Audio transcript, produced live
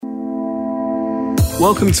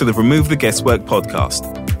Welcome to the Remove the Guesswork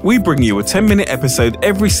podcast. We bring you a 10-minute episode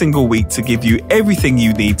every single week to give you everything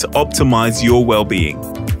you need to optimize your well-being.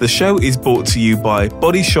 The show is brought to you by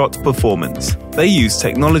Body Shot Performance. They use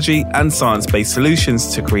technology and science-based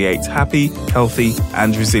solutions to create happy, healthy,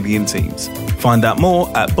 and resilient teams. Find out more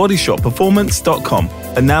at bodyshotperformance.com.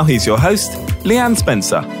 And now here's your host, Leanne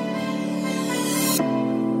Spencer.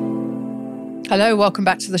 Hello, welcome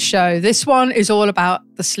back to the show. This one is all about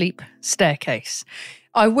the sleep staircase.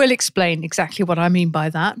 I will explain exactly what I mean by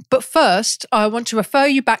that. But first, I want to refer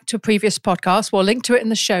you back to a previous podcast. We'll link to it in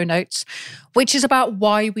the show notes, which is about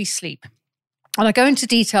why we sleep. And I go into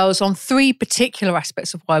details on three particular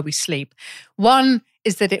aspects of why we sleep. One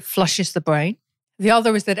is that it flushes the brain. The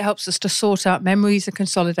other is that it helps us to sort out memories and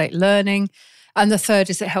consolidate learning. And the third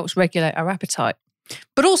is it helps regulate our appetite.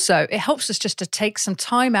 But also, it helps us just to take some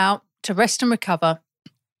time out to rest and recover,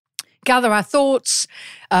 gather our thoughts,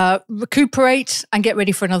 recuperate, and get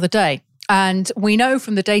ready for another day. And we know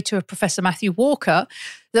from the data of Professor Matthew Walker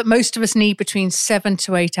that most of us need between 7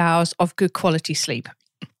 to 8 hours of good quality sleep.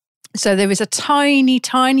 So there is a tiny,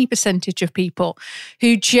 tiny percentage of people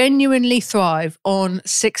who genuinely thrive on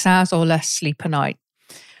 6 hours or less sleep a night.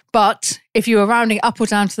 But if you were rounding up or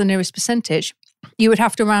down to the nearest percentage, you would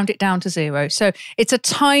have to round it down to 0. So it's a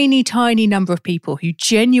tiny, tiny number of people who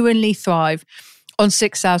genuinely thrive on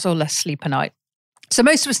 6 hours or less sleep a night. So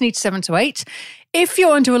most of us need 7 to 8. If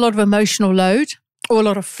you're under a lot of emotional load or a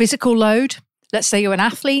lot of physical load, let's say you're an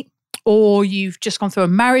athlete or you've just gone through a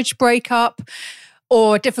marriage breakup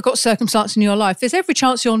or a difficult circumstance in your life, there's every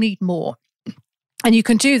chance you'll need more. And you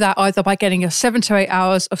can do that either by getting your 7 to 8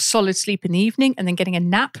 hours of solid sleep in the evening and then getting a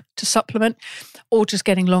nap to supplement, or just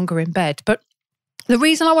getting longer in bed. But the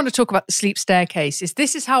reason I want to talk about the sleep staircase is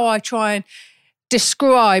this is how I try and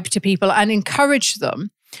describe to people and encourage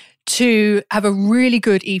them to have a really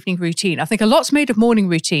good evening routine. I think a lot's made of morning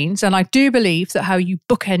routines, and I do believe that how you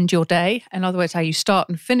bookend your day, in other words, how you start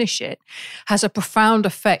and finish it, has a profound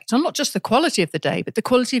effect on not just the quality of the day, but the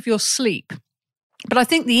quality of your sleep. But I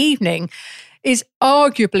think the evening is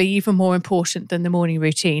arguably even more important than the morning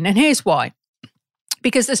routine. And here's why.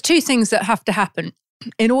 Because there's two things that have to happen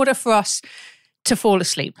in order for us to fall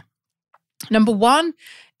asleep. Number one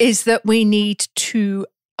is that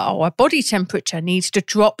our body temperature needs to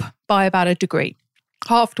drop by about 1 degree,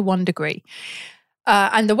 half to 1 degree.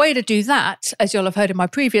 And the way to do that, as you'll have heard in my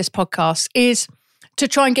previous podcast, is to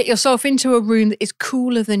try and get yourself into a room that is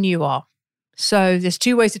cooler than you are. So there's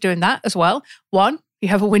two ways of doing that as well. One, you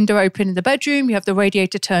have a window open in the bedroom, you have the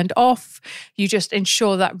radiator turned off, you just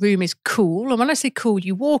ensure that room is cool. And when I say cool,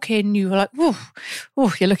 you walk in, you're like, you're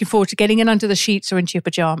looking forward to getting in under the sheets or into your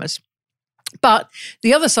pajamas. But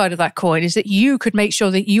the other side of that coin is that you could make sure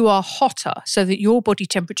that you are hotter so that your body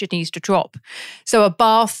temperature needs to drop. So a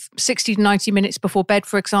bath 60 to 90 minutes before bed,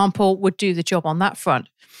 for example, would do the job on that front.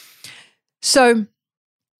 So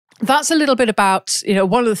that's a little bit about,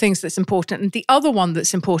 one of the things that's important. And the other one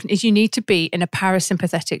that's important is you need to be in a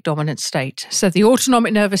parasympathetic dominant state. So the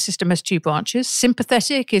autonomic nervous system has two branches.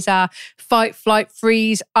 Sympathetic is our fight, flight,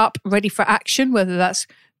 freeze, up, ready for action, whether that's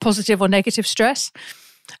positive or negative stress.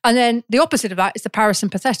 And then the opposite of that is the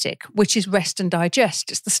parasympathetic, which is rest and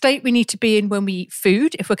digest. It's the state we need to be in when we eat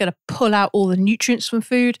food, if we're going to pull out all the nutrients from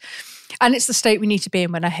food. And it's the state we need to be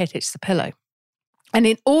in when our head hits the pillow. And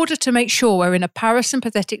in order to make sure we're in a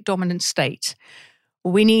parasympathetic dominant state,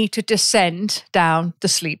 we need to descend down the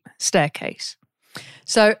sleep staircase.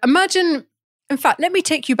 So imagine, in fact, let me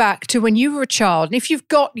take you back to when you were a child. And if you've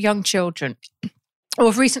got young children or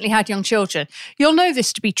have recently had young children, you'll know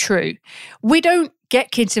this to be true. We don't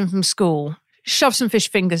get kids in from school, shove some fish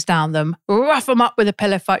fingers down them, rough them up with a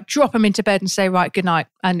pillow fight, drop them into bed and say, right, good night,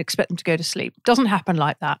 and expect them to go to sleep. It doesn't happen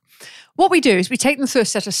like that. What we do is we take them through a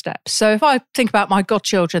set of steps. So if I think about my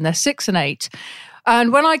godchildren, they're 6 and 8.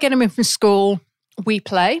 And when I get them in from school, we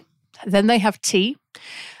play, then they have tea.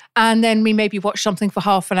 And then we maybe watch something for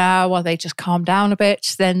half an hour while they just calm down a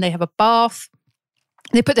bit. Then they have a bath.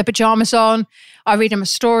 They put their pajamas on, I read them a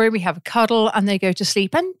story, we have a cuddle, and they go to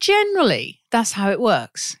sleep. And generally, that's how it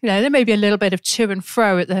works. There may be a little bit of to and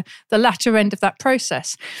fro at the latter end of that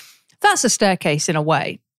process. That's a staircase in a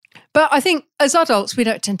way. But I think as adults, we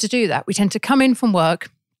don't tend to do that. We tend to come in from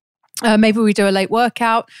work. Maybe we do a late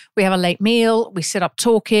workout, we have a late meal, we sit up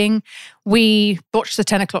talking, we watch the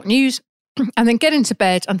 10 o'clock news, and then get into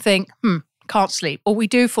bed and think, can't sleep. Or we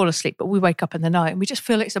do fall asleep, but we wake up in the night and we just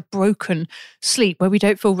feel it's a broken sleep where we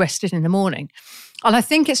don't feel rested in the morning. And I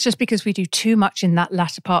think it's just because we do too much in that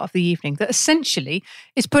latter part of the evening that essentially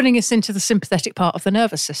is putting us into the sympathetic part of the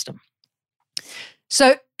nervous system.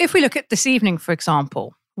 So if we look at this evening, for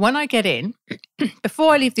example, when I get in,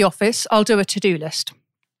 before I leave the office, I'll do a to-do list.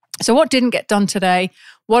 So what didn't get done today?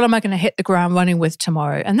 What am I going to hit the ground running with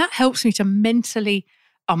tomorrow? And that helps me to mentally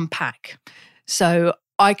unpack. So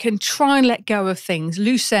I can try and let go of things,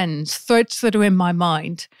 loose ends, threads that are in my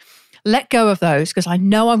mind. Let go of those because I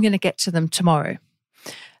know I'm going to get to them tomorrow.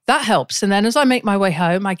 That helps. And then as I make my way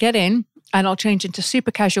home, I get in and I'll change into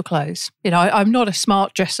super casual clothes. I'm not a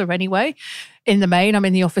smart dresser anyway. In the main, I'm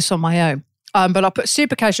in the office on my own. But I'll put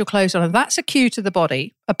super casual clothes on, and that's a cue to the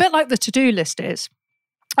body, a bit like the to-do list is.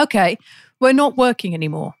 Okay, we're not working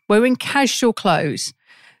anymore. We're in casual clothes.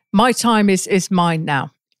 My time is mine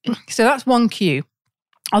now. So that's one cue.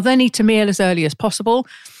 I'll then eat a meal as early as possible,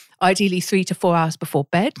 ideally 3 to 4 hours before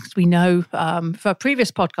bed, because we know for a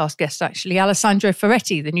previous podcast guest, actually, Alessandro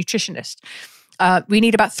Ferretti, the nutritionist, we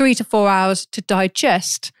need about 3 to 4 hours to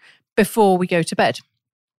digest before we go to bed.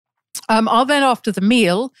 I'll then, after the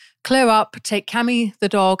meal, clear up, take Cami, the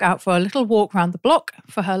dog, out for a little walk around the block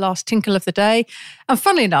for her last tinkle of the day. And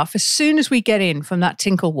funnily enough, as soon as we get in from that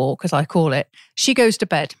tinkle walk, as I call it, she goes to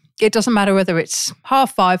bed. It doesn't matter whether it's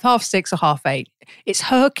 5:30, 6:30, or 8:30. It's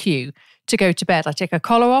her cue to go to bed. I take her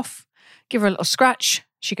collar off, give her a little scratch,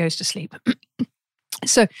 she goes to sleep.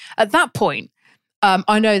 So at that point,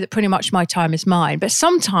 I know that pretty much my time is mine. But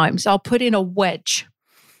sometimes I'll put in a wedge,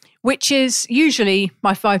 which is usually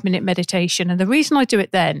my 5-minute meditation. And the reason I do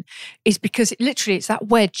it then is because it's that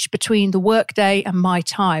wedge between the workday and my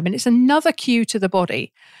time. And it's another cue to the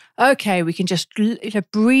body. Okay, we can just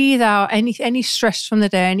breathe out any stress from the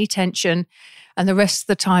day, any tension, and the rest of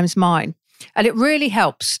the time's mine. And it really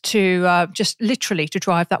helps to just literally to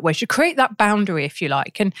drive that wedge, to create that boundary, if you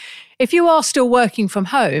like. And if you are still working from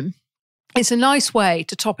home, it's a nice way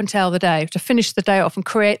to top and tail the day, to finish the day off and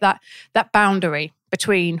create that boundary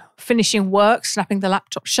between finishing work, snapping the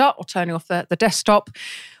laptop shut or turning off the desktop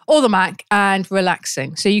or the Mac, and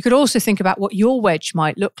relaxing. So you could also think about what your wedge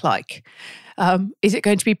might look like. Is it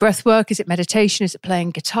going to be breath work? Is it meditation? Is it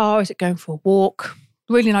playing guitar? Is it going for a walk?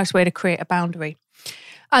 Really nice way to create a boundary.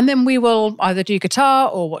 And then we will either do guitar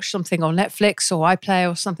or watch something on Netflix or iPlay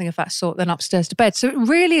or something of that sort, then upstairs to bed. So it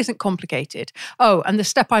really isn't complicated. Oh, and the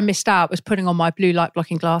step I missed out was putting on my blue light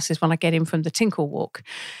blocking glasses when I get in from the tinkle walk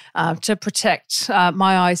to protect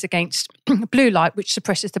my eyes against blue light, which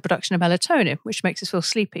suppresses the production of melatonin, which makes us feel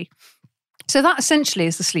sleepy. So that essentially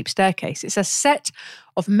is the sleep staircase. It's a set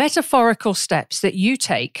of metaphorical steps that you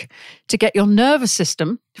take to get your nervous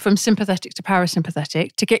system from sympathetic to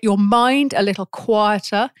parasympathetic, to get your mind a little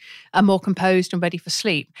quieter and more composed and ready for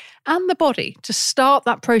sleep, and the body to start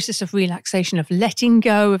that process of relaxation, of letting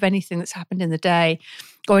go of anything that's happened in the day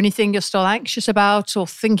or anything you're still anxious about or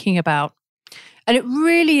thinking about. And it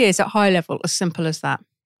really is at high level as simple as that.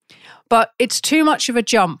 But it's too much of a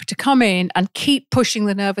jump to come in and keep pushing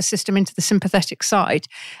the nervous system into the sympathetic side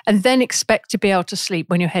and then expect to be able to sleep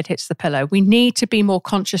when your head hits the pillow. We need to be more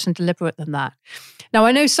conscious and deliberate than that. Now,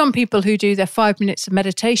 I know some people who do their 5 minutes of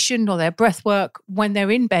meditation or their breath work when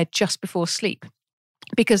they're in bed just before sleep,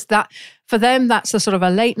 because that, for them, that's a sort of a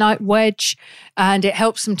late night wedge, and it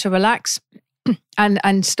helps them to relax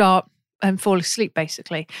and start and fall asleep,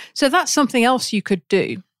 basically. So that's something else you could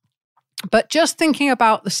do. But just thinking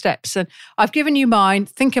about the steps, and I've given you mine,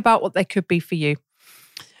 think about what they could be for you.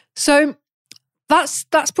 So that's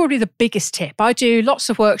probably the biggest tip. I do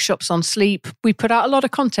lots of workshops on sleep. We put out a lot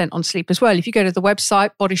of content on sleep as well. If you go to the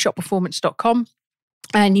website, bodyshotperformance.com,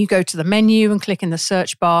 and you go to the menu and click in the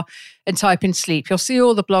search bar and type in sleep, you'll see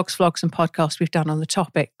all the blogs, vlogs, and podcasts we've done on the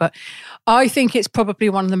topic. But I think it's probably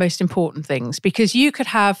one of the most important things, because you could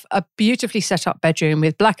have a beautifully set up bedroom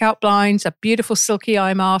with blackout blinds, a beautiful silky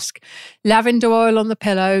eye mask, lavender oil on the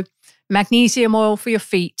pillow, magnesium oil for your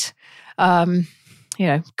feet, cool,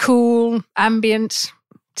 ambient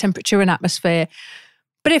temperature and atmosphere.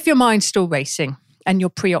 But if your mind's still racing and you're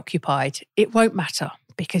preoccupied, it won't matter,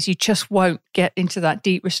 because you just won't get into that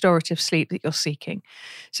deep restorative sleep that you're seeking.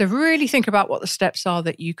 So really think about what the steps are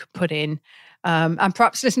that you could put in, and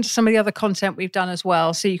perhaps listen to some of the other content we've done as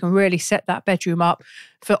well, so you can really set that bedroom up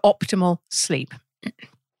for optimal sleep.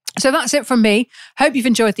 So that's it from me. Hope you've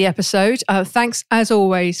enjoyed the episode. Thanks, as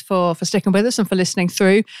always, for sticking with us and for listening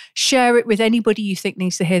through. Share it with anybody you think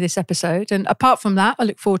needs to hear this episode. And apart from that, I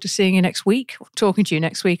look forward to seeing you next week, or talking to you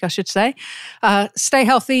next week, I should say. Stay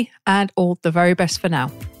healthy and all the very best for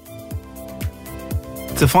now.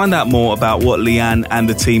 To find out more about what Leanne and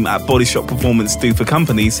the team at Body Shot Performance do for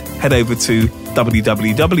companies, head over to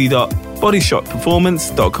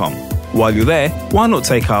www.bodyshotperformance.com. While you're there, why not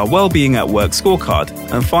take our Wellbeing at Work scorecard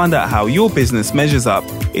and find out how your business measures up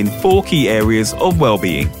in 4 key areas of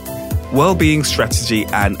well-being: well-being strategy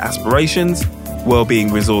and aspirations,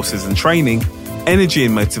 well-being resources and training, energy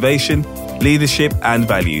and motivation, leadership and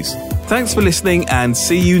values. Thanks for listening and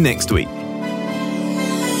see you next week.